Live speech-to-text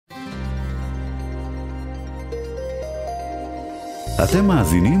אתם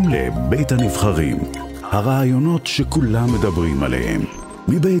מאזינים לבית הנבחרים, הרעיונות שכולם מדברים עליהם,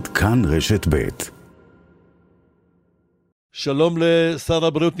 מבית כאן רשת בית. שלום לשר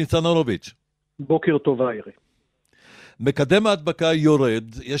הבריאות ניצן הורוביץ. בוקר טוב הערב. מקדם ההדבקה יורד,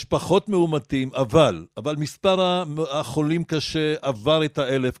 יש פחות מאומתים, אבל מספר החולים קשה עבר את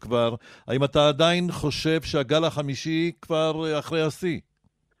 1,000 כבר. האם אתה עדיין חושב שהגל החמישי כבר אחרי השיא?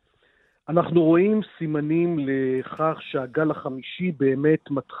 אנחנו רואים סימנים לכך שהגל החמישי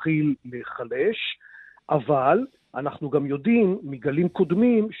באמת מתחיל להיחלש, אבל אנחנו גם יודעים מגלים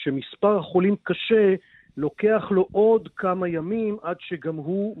קודמים שמספר החולים קשה לוקח לו עוד כמה ימים עד שגם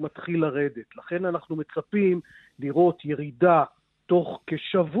הוא מתחיל לרדת. לכן אנחנו מצפים לראות ירידה תוך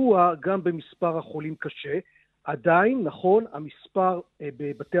כשבוע גם במספר החולים קשה. עדיין, נכון, המספר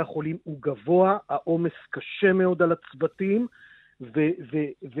בבתי החולים הוא גבוה, העומס קשה מאוד על הצוותים,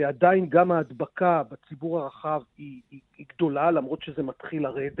 ועדיין גם ההדבקה בציבור הרחב היא גדולה, למרות שזה מתחיל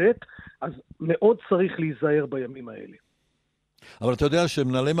לרדת, אז מאוד צריך להיזהר בימים האלה. אבל אתה יודע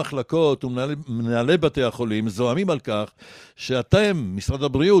שמנהלי מחלקות ומנהלי בתי החולים זוהמים על כך שאתם, משרד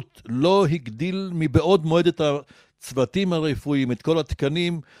הבריאות, לא הגדיל מבעוד מועד את הצוותים הרפואיים, את כל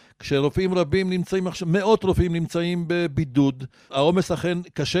התקנים, כשרופאים רבים נמצאים עכשיו, מאות רופאים נמצאים בבידוד. העומס אכן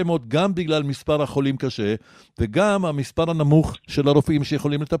קשה מאוד גם בגלל מספר החולים קשה, וגם המספר הנמוך של הרופאים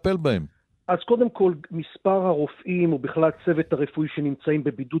שיכולים לטפל בהם. אז קודם כל, מספר הרופאים ובכלל צוות הרפואי שנמצאים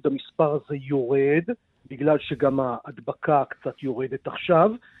בבידוד, המספר הזה יורד, בגלל שגם ההדבקה קצת יורדת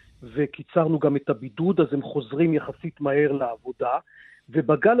עכשיו, וקיצרנו גם את הבידוד, אז הם חוזרים יחסית מהר לעבודה.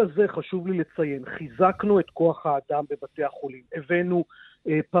 ובגל הזה חשוב לי לציין, חיזקנו את כוח האדם בבתי החולים, הבאנו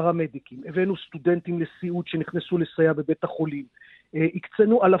פרמדיקים, הבאנו סטודנטים לסיעוד שנכנסו לסייע בבית החולים,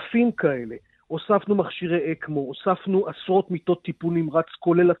 הקצנו אלפים כאלה, הוספנו מכשירי אקמו, הוספנו עשרות מיטות טיפול נמרץ,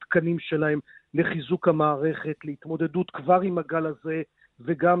 כולל התקנים שלהם לחיזוק המערכת, להתמודדות כבר עם הגל הזה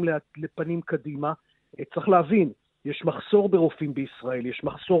וגם לפנים קדימה. צריך להבין, יש מחסור ברופאים בישראל, יש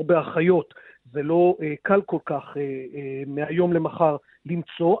מחסור באחיות, זה לא קל כל כך מהיום למחר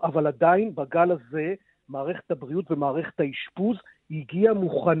למצוא, אבל עדיין בגל הזה מערכת הבריאות ומערכת האשפוז הגיעה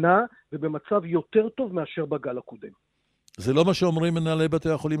מוכנה ובמצב יותר טוב מאשר בגל הקודם. זה לא מה שאומרים מנהלי בתי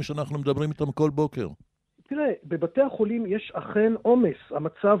החולים שאנחנו מדברים איתם כל בוקר. תראה, בבתי החולים יש אכן עומס,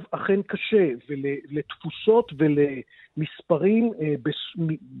 המצב אכן קשה, ולתפוסות ולמספרים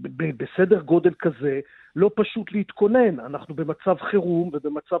בסדר גודל כזה, לא פשוט להתכונן. אנחנו במצב חירום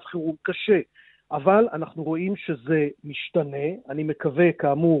ובמצב חירום קשה, אבל אנחנו רואים שזה משתנה. אני מקווה,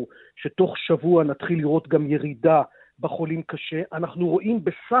 כאמור, שתוך שבוע נתחיל לראות גם ירידה בחולים קשה. אנחנו רואים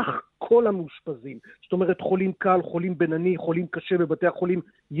בסך כל המאושפזים, זאת אומרת חולים קל, חולים בינוני, חולים קשה בבתי החולים,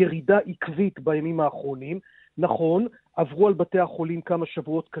 ירידה עקבית בימים האחרונים. נכון, עברו על בתי החולים כמה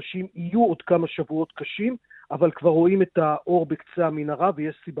שבועות קשים, יהיו עוד כמה שבועות קשים, אבל כבר רואים את האור בקצה המנהרה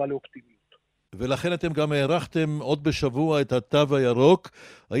ויש סיבה לאופטימיות. ולכן אתם גם הערכתם עוד בשבוע את התו הירוק.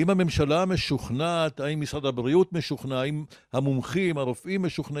 האם הממשלה משוכנעת, האם משרד הבריאות משוכנע, האם המומחים, הרופאים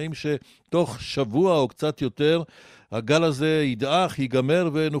משוכנעים שתוך שבוע או קצת יותר הגל הזה ידעך, ייגמר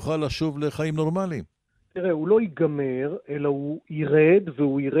ונוכל לשוב לחיים נורמליים? תראה, הוא לא ייגמר, אלא הוא ירד,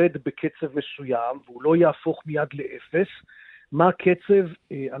 והוא ירד בקצב מסוים, והוא לא יהפוך מיד לאפס. מה הקצב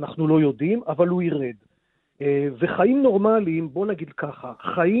אנחנו לא יודעים, אבל הוא ירד. וחיים נורמליים, בוא נגיד ככה,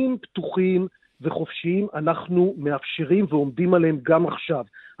 חיים פתוחים וחופשיים אנחנו מאפשרים ועומדים עליהם גם עכשיו.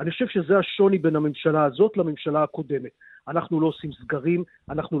 אני חושב שזה השוני בין הממשלה הזאת לממשלה הקודמת. אנחנו לא עושים סגרים,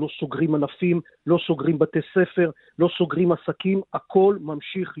 אנחנו לא סוגרים ענפים, לא סוגרים בתי ספר, לא סוגרים עסקים, הכל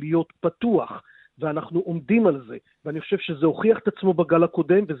ממשיך להיות פתוח, ואנחנו עומדים על זה. ואני חושב שזה הוכיח את עצמו בגל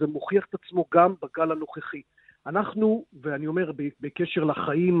הקודם, וזה מוכיח את עצמו גם בגל הנוכחי. אנחנו, ואני אומר בקשר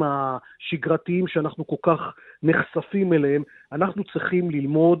לחיים השגרתיים שאנחנו כל כך נחשפים אליהם, אנחנו צריכים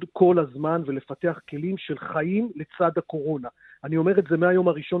ללמוד כל הזמן ולפתח כלים של חיים לצד הקורונה. אני אומר את זה מהיום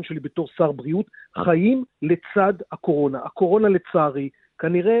הראשון שלי בתור שר בריאות, חיים לצד הקורונה. הקורונה לצערי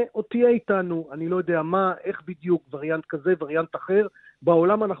כנראה עוד תהיה איתנו, אני לא יודע מה, איך בדיוק, וריאנט כזה, וריאנט אחר,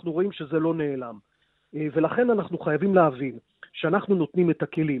 בעולם אנחנו רואים שזה לא נעלם. ולכן אנחנו חייבים להבין שאנחנו נותנים את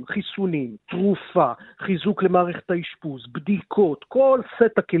הכלים, חיסונים, תרופה, חיזוק למערכת האשפוז, בדיקות, כל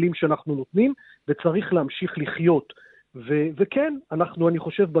סט הכלים שאנחנו נותנים, וצריך להמשיך לחיות. וכן, אני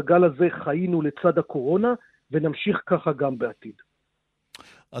חושב בגל הזה חיינו לצד הקורונה, ונמשיך ככה גם בעתיד.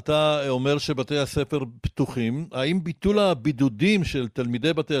 אתה אומר שבתי הספר פתוחים. האם ביטול הבידודים של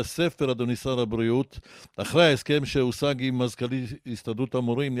תלמידי בתי הספר, אדוני שר הבריאות, אחרי ההסכם שהושג עם מזכ"לית הסתדרות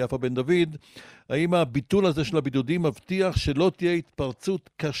המורים, יפה בן דוד, האם הביטול הזה של הבידודים מבטיח שלא תהיה התפרצות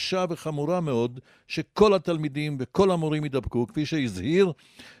קשה וחמורה מאוד, שכל התלמידים וכל המורים ידבקו, כפי שהזהיר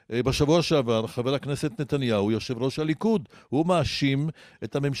בשבוע שעבר חבר הכנסת נתניהו, יושב ראש הליכוד? הוא מאשים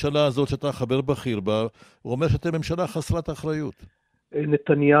את הממשלה הזאת שאתה חבר בכיר בה, הוא אומר שאתם ממשלה חסרת אחריות.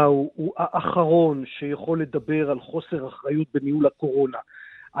 נתניהו הוא האחרון שיכול לדבר על חוסר אחריות בניהול הקורונה.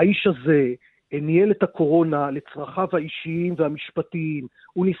 האיש הזה ניהל את הקורונה לצרכיו האישיים והמשפטיים.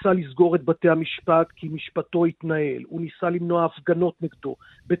 הוא ניסה לסגור את בתי המשפט כי משפטו התנהל. הוא ניסה למנוע הפגנות נגדו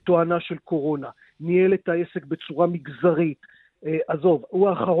בתואנה של קורונה. ניהל את העסק בצורה מגזרית. עזוב, הוא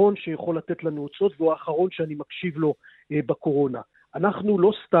האחרון שיכול לתת לנו עצות, והוא האחרון שאני מקשיב לו בקורונה. אנחנו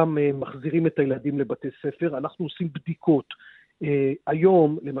לא סתם מחזירים את הילדים לבתי ספר, אנחנו עושים בדיקות.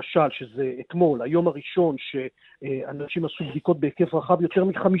 היום, למשל, שזה אתמול, היום הראשון שאנשים עשו בדיקות בהיקף רחב, יותר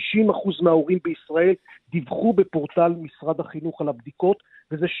מ-50% מההורים בישראל דיווחו בפורטל משרד החינוך על הבדיקות,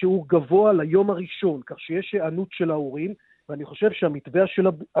 וזה שיעור גבוה ליום הראשון, כך שיש הענות של ההורים, ואני חושב שהמתווה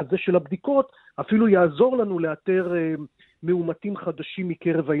הזה של הבדיקות אפילו יעזור לנו לאתר מאומתים חדשים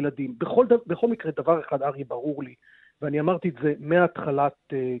מקרב הילדים. בכל מקרה, דבר אחד, ארי, ברור לי, ואני אמרתי את זה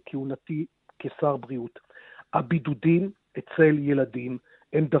מהתחלת כהונתי כשר בריאות. הבידודים אצל ילדים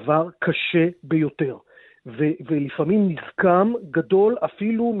הם דבר קשה ביותר, ולפעמים נזקם גדול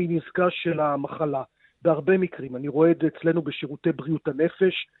אפילו מנזקה של המחלה. בהרבה מקרים, אני רואה את זה אצלנו בשירותי בריאות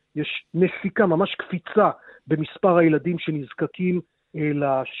הנפש, יש נסיקה, ממש קפיצה במספר הילדים שנזקקים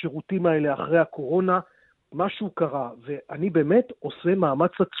לשירותים האלה אחרי הקורונה. משהו קרה, ואני באמת עושה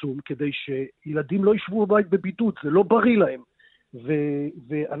מאמץ עצום כדי שילדים לא ישבו בבית בבידוד, זה לא בריא להם.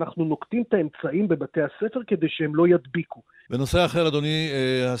 ואנחנו נוקטים את האמצעים בבתי הספר כדי שהם לא ידביקו. בנושא אחר, אדוני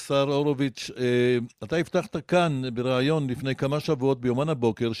השר אורוביץ', אתה הבטחת כאן ברעיון לפני כמה שבועות ביומן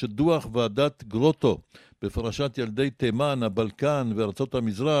הבוקר שדוח ועדת גרוטו בפרשת ילדי תימן, הבלקן וארצות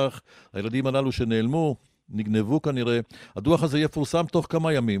המזרח, הילדים הללו שנעלמו, נגנבו כנראה, הדוח הזה יפורסם תוך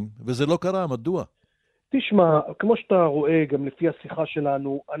כמה ימים, וזה לא קרה. מדוע? תשמע, כמו שאתה רואה גם לפי השיחה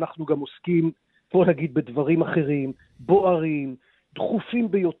שלנו, אנחנו גם עוסקים, בוא נגיד, בדברים אחרים, בוערים,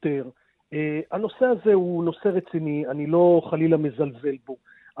 דחופים ביותר. הנושא הזה הוא נושא רציני, אני לא חלילה מזלזל בו,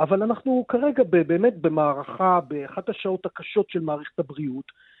 אבל אנחנו כרגע באמת במערכה, באחת השעות הקשות של מערכת הבריאות,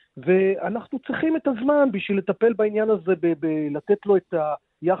 ואנחנו צריכים את הזמן בשביל לטפל בעניין הזה, לתת לו את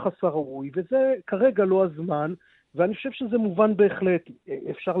היחס הראוי, וזה כרגע לא הזמן, ואני חושב שזה מובן בהחלט.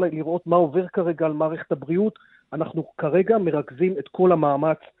 אפשר לראות מה עובר כרגע על מערכת הבריאות. אנחנו כרגע מרכזים את כל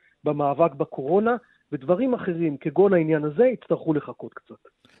המאמץ במאבק בקורונה, ודברים אחרים כגון העניין הזה יצטרכו לחכות קצת.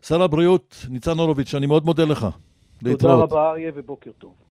 שר הבריאות ניצן הורוביץ, אני מאוד מודה לך. תודה רבה, אריה, ובוקר טוב.